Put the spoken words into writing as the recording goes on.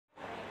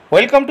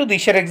Welcome to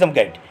দিশের exam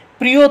guide.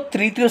 প্রিয়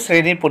তৃতীয়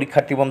শ্রেণীর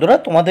পরীক্ষার্থী বন্ধুরা,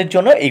 তোমাদের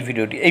জন্য এই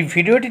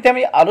ভিডিওটিতে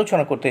আমি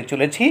আলোচনা করতে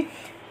চলেছি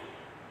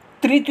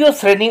তৃতীয়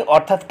শ্রেণী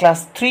অর্থাৎ ক্লাস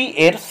 3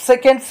 এর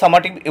সেকেন্ড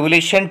সামাটিভ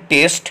ইভ্যালুয়েশন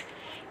টেস্ট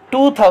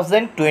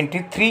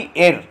 2023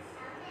 এর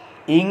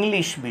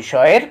ইংলিশ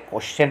বিষয়ের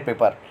কোশ্চেন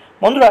পেপার।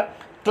 বন্ধুরা,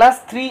 ক্লাস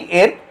 3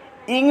 এর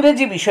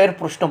ইংরেজি বিষয়ের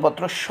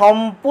প্রশ্নপত্র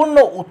সম্পূর্ণ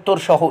উত্তর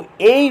সহ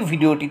এই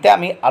ভিডিওটিতে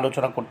আমি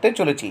আলোচনা করতে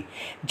চলেছি।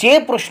 যে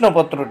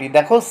প্রশ্নপত্রটি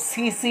দেখো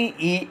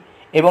সিসিই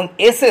এবং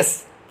এসএস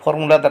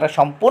ফর্মুলা দ্বারা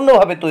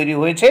সম্পূর্ণভাবে তৈরি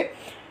হয়েছে,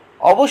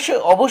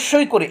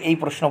 অবশ্যই করে এই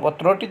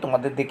প্রশ্নপত্রটি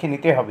তোমাদের দেখে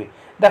নিতে হবে।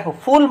 দেখো,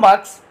 ফুল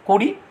মার্কস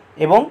 20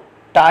 এবং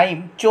টাইম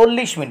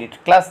 40 মিনিট।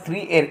 ক্লাস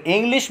 3 এর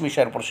ইংলিশ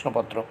বিষয়ের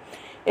প্রশ্নপত্র।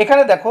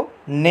 এখানে দেখো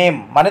নেম,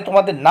 মানে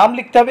তোমাদের নাম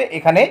লিখতে হবে,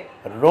 এখানে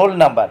রোল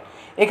নাম্বার।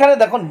 এখানে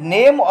দেখো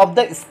নেম অফ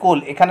দ্য স্কুল,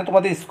 এখানে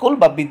তোমাদের স্কুল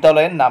বা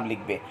বিদ্যালয়ের নাম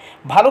লিখবে।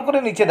 ভালো করে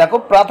নিচে দেখো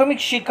প্রাথমিক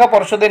শিক্ষা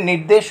পর্ষদের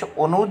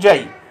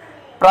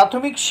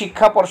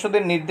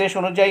নির্দেশ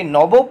অনুযায়ী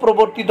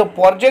নবপ্রবর্তিত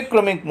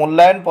পর্যায়ক্রমিক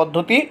মূল্যায়ন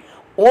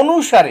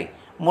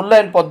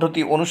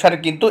পদ্ধতি অনুসারে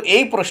কিন্তু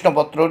এই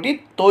প্রশ্নপত্রটি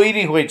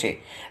তৈরি হয়েছে।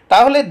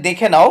 তাহলে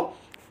দেখে নাও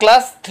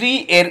ক্লাস 3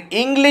 এর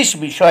ইংলিশ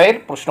বিষয়ের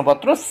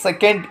প্রশ্নপত্র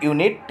সেকেন্ড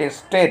ইউনিট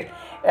টেস্টের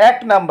 1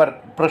 নাম্বার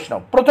প্রশ্ন।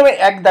 প্রথমে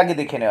এক দাগে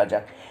দেখে নেওয়া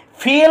যাক।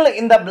 Fill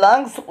in the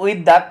blanks with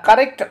the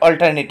correct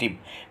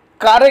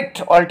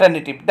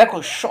alternative. দেখো,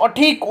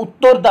 সঠিক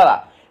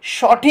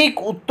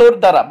উত্তর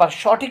দ্বারা বা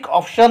সঠিক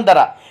অপশন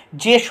দ্বারা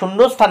যে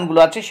শূন্যস্থানগুলো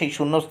আছে সেই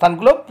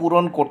শূন্যস্থানগুলো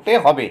পূরণ করতে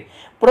হবে।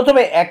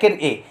 প্রথমে একের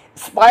এ,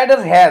 স্পাইডার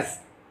হ্যাজ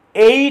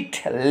 8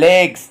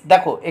 লেগস।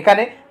 দেখো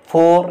এখানে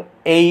 4,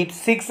 8,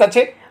 6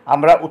 আছে,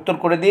 আমরা উত্তর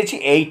করে দিয়েছি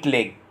 8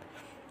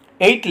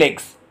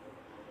 লেগস।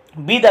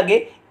 বি দাগে,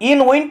 in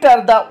winter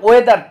the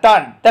weather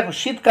turn. দেখো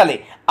শীতকালে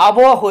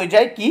আবহাওয়া হয়ে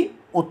যায় কি?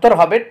 উত্তর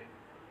হবে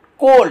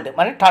কোল্ড,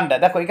 মানে ঠান্ডা।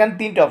 দেখো এখানে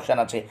 3টে অপশান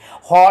আছে,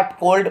 হট,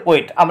 কোল্ড,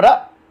 ওয়েট। আমরা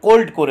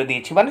কোল্ড করে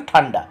দিয়েছি, মানে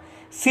ঠান্ডা।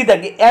 সি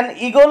দাগে, অ্যান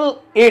ইগল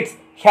ইটস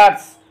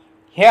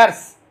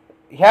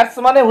হেয়ার্স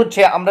মানে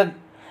হচ্ছে আমরা,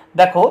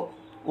 দেখো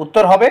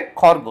উত্তর হবে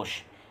খরগোশ।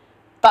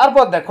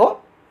 তারপর দেখো,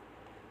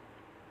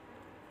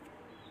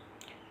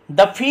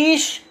 the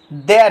fish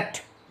that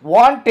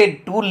wanted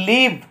to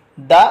leave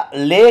the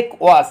lake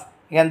ওয়াজ,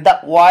 এখানে দ্য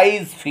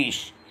ওয়াইজ ফিশ।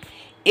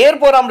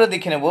 এরপর আমরা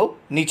দেখে নেব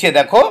নিচে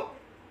দেখো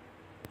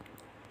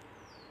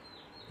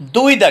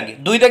দুই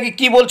দাগে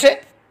কি বলছে?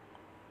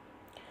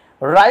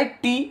 Write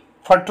T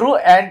for true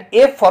and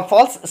F for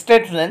false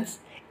statements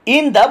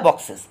in the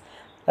boxes.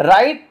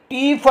 Write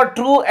T for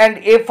true and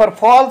F for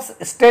false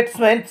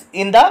statements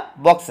in the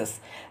boxes.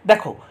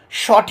 দেখো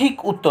সঠিক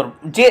উত্তর,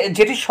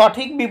 যেটি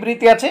সঠিক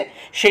বিবৃতি আছে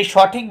সেই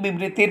সঠিক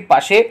বিবৃতির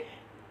পাশে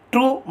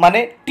ট্রু মানে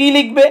টি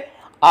লিখবে,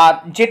 আর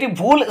যেটি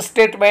ভুল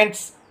স্টেটমেন্টস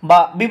বা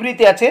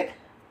বিবৃতি আছে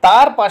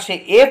তার পাশে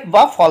এফ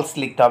বা ফলস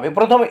লিখতে হবে।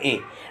 প্রথমে এ,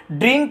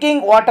 drinking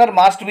water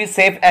must be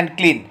safe and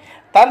clean.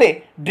 তাহলে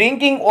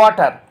ড্রিঙ্কিং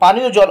ওয়াটার,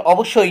 পানীয় জল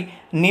অবশ্যই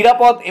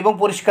নিরাপদ এবং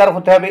পরিষ্কার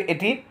হতে হবে,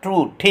 এটি ট্রু,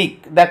 ঠিক।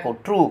 দেখো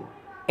ট্রু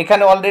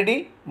এখানে already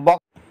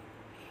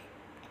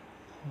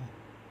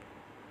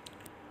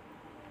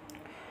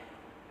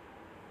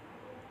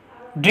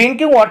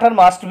drinking water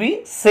must be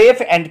safe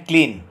and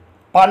clean,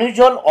 পানীয়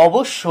জল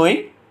অবশ্যই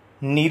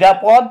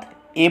নিরাপদ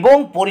এবং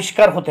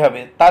পরিষ্কার হতে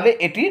হবে, তাহলে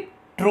এটি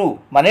ট্রু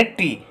মানে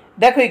টি।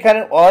 দেখো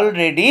এখানে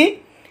অলরেডি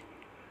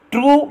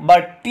ট্রু বা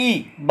টি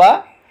বা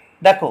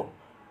দেখো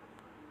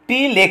টি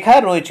লেখা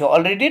রয়েছে,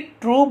 অলরেডি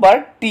ট্রু বা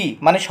টি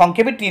মানে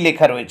সংক্ষেপে টি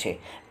লেখা রয়েছে,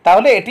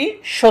 তাহলে এটি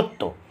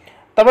সত্য।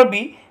 তারপর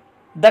B,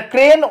 the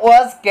crane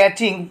was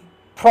catching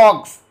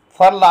frogs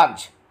for lunch.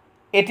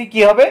 এটি কি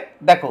হবে?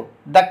 দেখো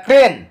the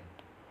crane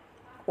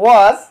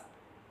was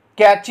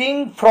catching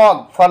frog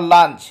for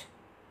lunch,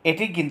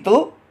 এটি কিন্তু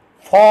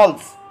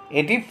ফলস,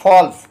 এটি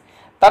ফলস।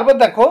 তারপর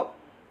দেখো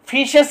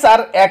ফিশেস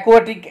আর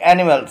অ্যাকোয়াটিক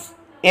অ্যানিমালস,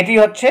 এটি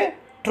হচ্ছে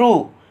ট্রু,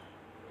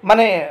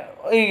 মানে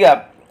ওই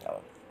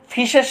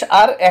ফিশেস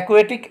আর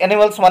অ্যাকোয়াটিক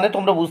অ্যানিমালস মানে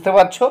তোমরা বুঝতে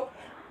পারছো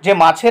যে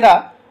মাছেরা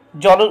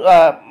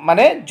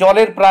মানে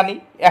জলের প্রাণী,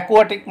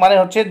 অ্যাকোয়াটিক মানে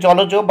হচ্ছে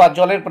জলজ বা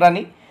জলের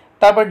প্রাণী।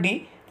 তারপর D,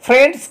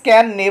 friends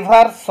can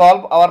never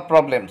solve hour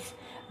problems.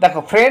 দেখো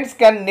friends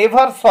can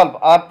never solve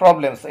hour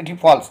problems, এটি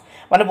ফলস,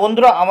 মানে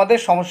বন্ধুরা আমাদের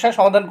সমস্যার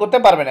সমাধান করতে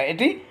পারবে না,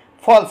 এটি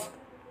ফলস।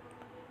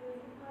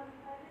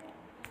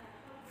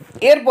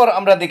 এরপর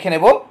আমরা দেখে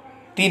নেব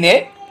 3-এ,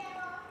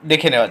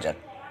 দেখে নেওয়া যাক।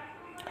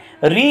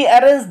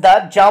 Rearrange the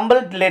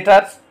জাম্বলড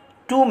letters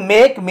to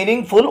make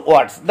meaningful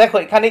ওয়ার্ডস। দেখো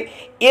এখানে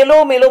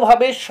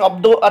এলোমেলোভাবে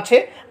শব্দ আছে,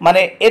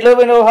 মানে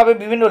এলোমেলোভাবে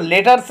বিভিন্ন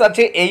লেটার্স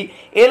আছে, এই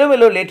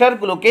এলোমেলো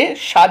লেটারগুলোকে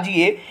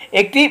সাজিয়ে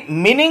একটি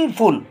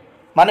মিনিংফুল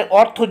মানে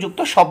অর্থযুক্ত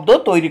শব্দ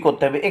তৈরি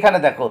করতে হবে। এখানে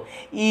দেখো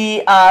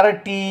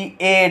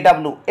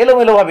ERTAW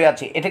এলোমেলোভাবে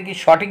আছে, এটা কি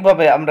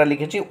সঠিকভাবে আমরা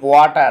লিখেছি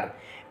ওয়াটার।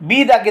 বি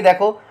দাগে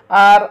দেখো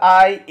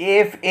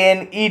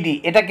RIFNED,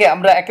 এটাকে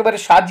আমরা একেবারে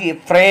সাজিয়ে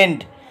ফ্রেন্ড।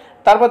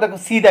 তারপর দেখো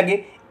সি দাগে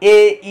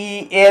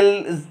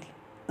AELGE,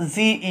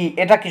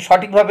 এটাকে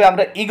সঠিকভাবে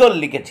আমরা ইগল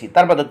লিখেছি।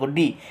 তারপর দেখো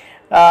ডি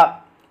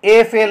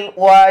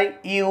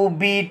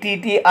FLYUBTTRE,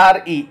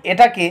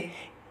 এটাকে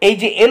এই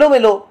যে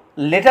এলোমেলো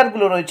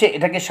লেটারগুলো রয়েছে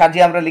এটাকে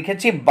সাজিয়ে আমরা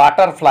লিখেছি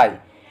বাটারফ্লাই।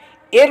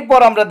 এরপর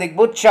আমরা দেখব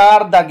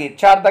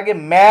চার দাগে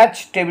match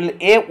table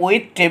A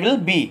with table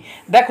B.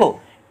 দেখো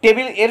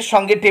টেবিল এর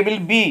সঙ্গে টেবিল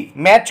বি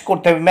ম্যাচ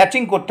করতে হবে,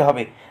 ম্যাচিং করতে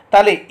হবে।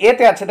 তাহলে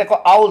এতে আছে দেখো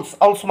আউলস,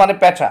 আউলস মানে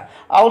প্যাঁচা,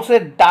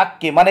 আউলসের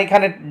ডাককে মানে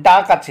এখানে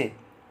ডাক আছে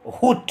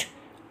হুট,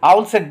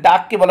 আউলসের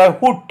ডাককে বলা হয়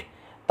হুট।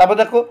 তারপর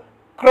দেখো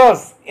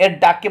ক্রস, এর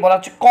ডাককে বলা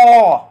হচ্ছে ক,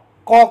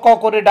 ক ক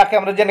করে ডাকে,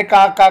 আমরা জানি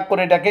কা কা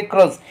করে ডাকে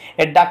ক্রস,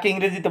 এর ডাককে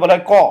ইংরেজিতে বলা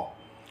হয় ক।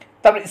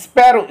 তারপরে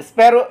স্প্যারো,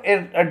 স্প্যারো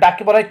এর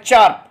ডাকে বলা হয়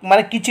চার্প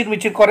মানে কিচির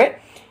মিচির করে।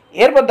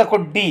 এরপর দেখো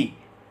ডি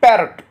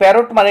প্যারট,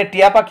 প্যারট মানে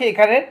টিয়া পাখি,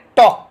 এখানে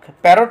টক,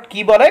 প্যারট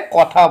কি বলে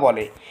কথা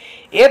বলে।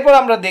 এরপর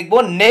আমরা দেখব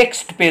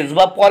নেক্সট পেজ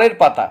বা পরের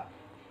পাতা।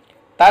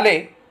 তাহলে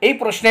এই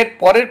প্রশ্নের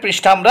পরের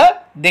পৃষ্ঠা আমরা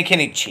দেখে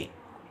নিচ্ছি।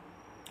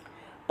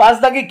 5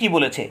 দাগে কি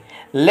বলেছে,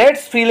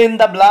 let's fill in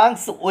the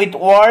blanks with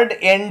word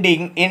ending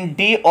in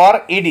D or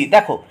ED.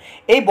 দেখো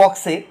এই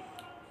বক্সে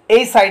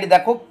এই সাইডে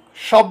দেখো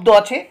শব্দ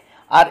আছে,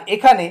 আর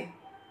এখানে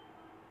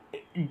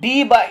ডি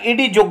বা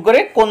ইডি যোগ করে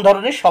কোন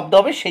ধরনের শব্দ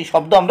হবে সেই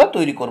শব্দ আমরা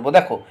তৈরি করব।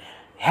 দেখো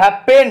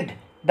হ্যাপেন্ড,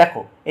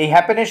 দেখো এই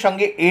হ্যাপেনের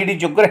সঙ্গে ইডি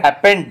যোগ করে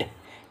হ্যাপেন্ড,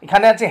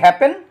 এখানে আছে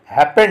হ্যাপেন,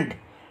 হ্যাপেন্ড।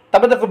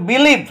 তারপর দেখো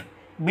বিলিভ,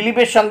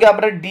 বিলিভের সঙ্গে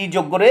আমরা ডি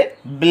যোগ করে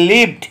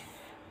বিলিভড।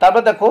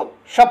 তারপর দেখো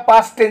সব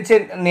পাস্ট টেন্সে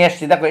নিয়ে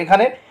আসছি। দেখো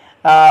এখানে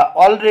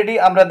অলরেডি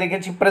আমরা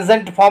দেখেছি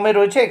প্রেজেন্ট ফর্মে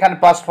রয়েছে, এখানে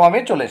পাস্ট ফর্মে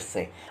চলে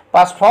এসছে,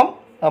 পাস্ট ফর্ম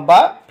বা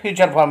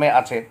ফিউচার ফর্মে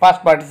আছে,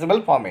 পাস্ট পার্টিসিপেল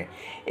ফর্মে।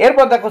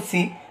 এরপর দেখো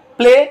সি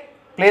প্লে,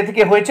 প্লে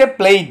থেকে হয়েছে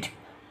প্লেইড।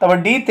 তারপর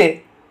ডিতে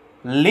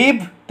লিভ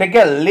থেকে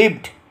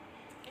লিভড।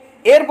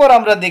 এরপর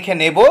আমরা দেখে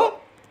নেব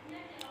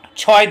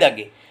 6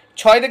 দাগে,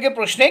 6 দাগে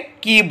প্রশ্নে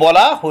কি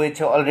বলা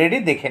হয়েছে অলরেডি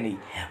দেখে নিই।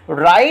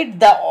 রাইট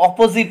দ্য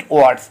অপোজিট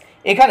ওয়ার্ডস,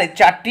 এখানে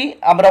 4টি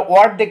আমরা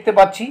ওয়ার্ড দেখতে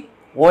পাচ্ছি,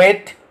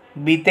 ওয়েট,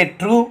 বিতে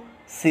ট্রু,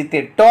 সিতে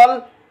টল,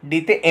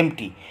 ডিতে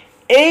এমটি।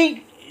 এই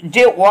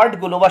যে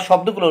ওয়ার্ডগুলো বা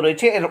শব্দগুলো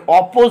রয়েছে এর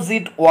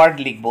অপোজিট ওয়ার্ড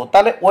লিখব।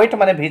 তাহলে ওয়েট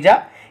মানে ভেজা,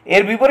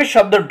 এর বিপরীত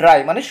শব্দ ড্রাই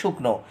মানে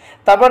শুকনো।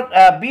 তারপর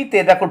বিতে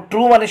দেখো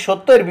ট্রু মানে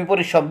সত্য, এর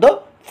বিপরীত শব্দ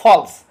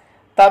ফলস।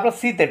 তারপর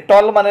সিতে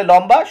টল মানে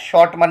লম্বা,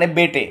 শর্ট মানে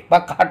বেটে বা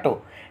খাটো।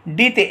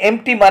 ডিতে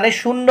এমটি মানে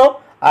শূন্য,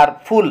 আর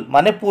ফুল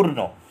মানে পূর্ণ।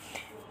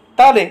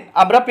 তাহলে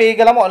আমরা পেয়ে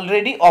গেলাম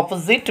অলরেডি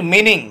অপোজিট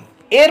মিনিং।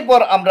 এরপর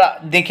আমরা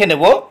দেখে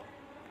নেব,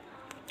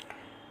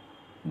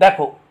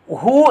 দেখো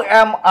হু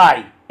অ্যাম আই,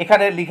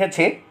 এখানে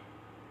লিখেছে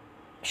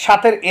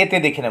 7 এতে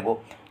দেখে নেব।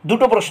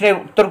 দুটো প্রশ্নের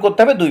উত্তর করতে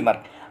হবে, 2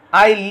 mark.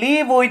 I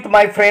live with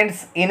my friends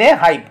in a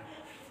hive,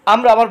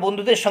 আমরা আমার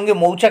বন্ধুদের সঙ্গে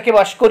মৌচাকে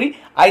বাস করি।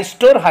 আই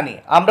স্টোর হানি,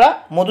 আমরা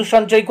মধু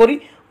সঞ্চয় করি।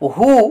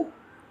 হু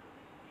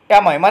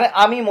অ্যাম আই মানে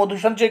আমি মধু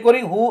সঞ্চয় করি,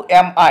 হু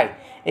অ্যাম আই,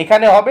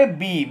 এখানে হবে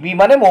বি, বি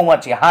মানে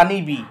মৌমাছি, হানি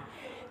বি।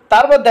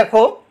 তারপর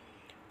দেখো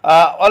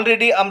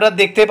অলরেডি আমরা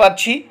দেখতে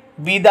পাচ্ছি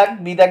বিদাগ,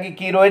 বিদাগে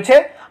কি রয়েছে,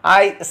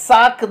 I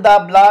সাক the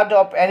blood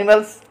of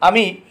animals,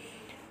 আমি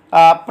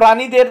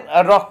প্রাণীদের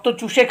রক্ত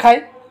চুষে খাই।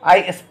 I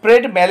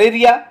spread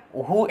malaria,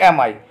 who am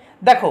I,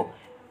 দেখো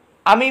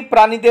আমি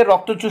প্রাণীদের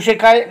রক্ত চুষে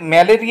খাই,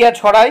 ম্যালেরিয়া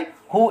ছড়াই,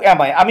 হু অ্যাম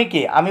আই, আমি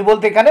কে, আমি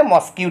বলতে এখানে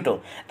মস্কিউটো।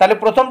 তাহলে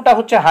প্রথমটা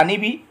হচ্ছে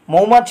হানিবি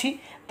মৌমাছি,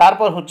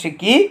 তারপর হচ্ছে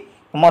কি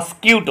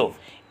মস্কিউটো।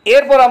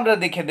 এরপর আমরা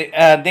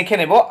দেখে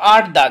নেব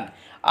 8 দাগ।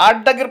 8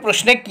 দাগের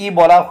প্রশ্নে কি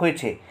বলা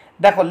হয়েছে,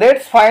 দেখো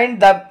let's find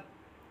the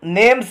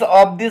names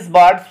of this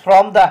birds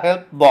from the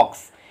help box.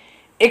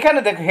 এখানে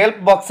দেখো হেল্প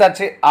বক্স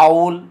আছে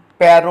আউল,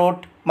 প্যারট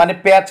মানে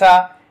পেঁচা,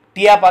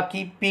 টিয়া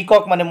পাখি,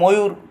 পিকক মানে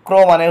ময়ূর, ক্রো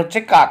মানে হচ্ছে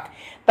কাক।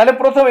 তাহলে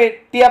প্রথমে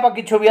টিয়া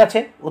পাখির ছবি আছে,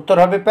 উত্তর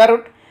হবে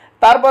প্যারট।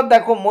 তারপর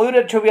দেখো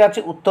ময়ূরের ছবি আছে,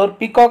 উত্তর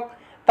পিকক।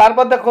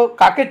 তারপর দেখো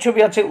কাকের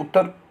ছবি আছে,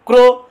 উত্তর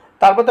ক্রো।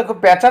 তারপর দেখো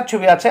পেঁচার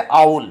ছবি আছে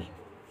আউল।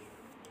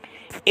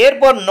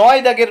 এরপর 9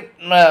 দাগের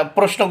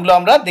প্রশ্নগুলো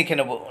আমরা দেখে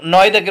নেব।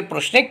 9 দাগের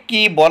প্রশ্নে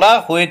কি বলা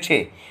হয়েছে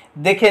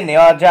দেখে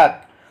নেওয়া যাক।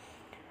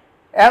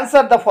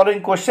 Answer the following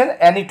question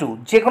Annie two,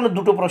 যে কোনো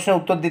দুটো প্রশ্নের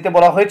উত্তর দিতে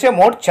বলা হয়েছে,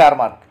 মোট 4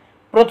 মার্ক।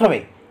 প্রথমে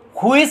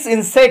হুইচ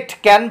ইনসেক্ট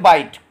ক্যান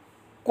বাইট,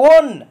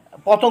 কোন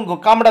পতঙ্গ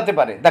কামড়াতে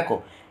পারে। দেখো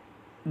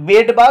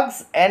bed বাগস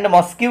and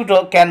mosquito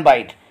can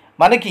byte,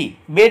 মানে কি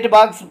বেড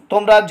বাগস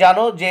তোমরা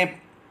জানো যে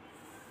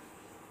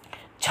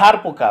ছাড়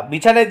পোকা,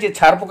 বিছানায় যে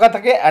ছাড় পোকা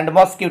থাকে, অ্যান্ড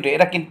মস্কিউটো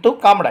এরা কিন্তু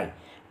কামড়ায়।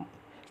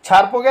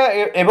 ছাড় পোকা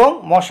এবং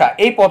মশা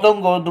এই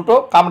পতঙ্গ দুটো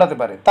কামড়াতে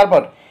পারে।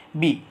 তারপর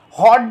B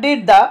what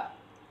did the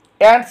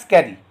ants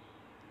carry,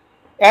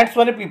 ants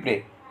মানে পিঁপড়ে,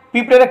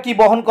 পিঁপড়েরা কি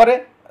বহন করে,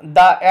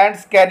 the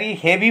ants carry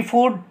heavy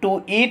food two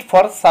it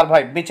for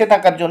survive, বেঁচে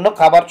থাকার জন্য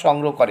খাবার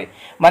সংগ্রহ করে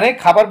মানে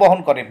খাবার বহন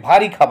করে,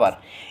 ভারী খাবার।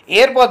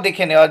 এরপর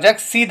দেখে নেওয়া যাক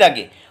সি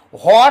দাগে,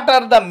 what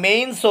are the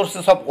main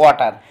sources of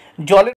water, জলের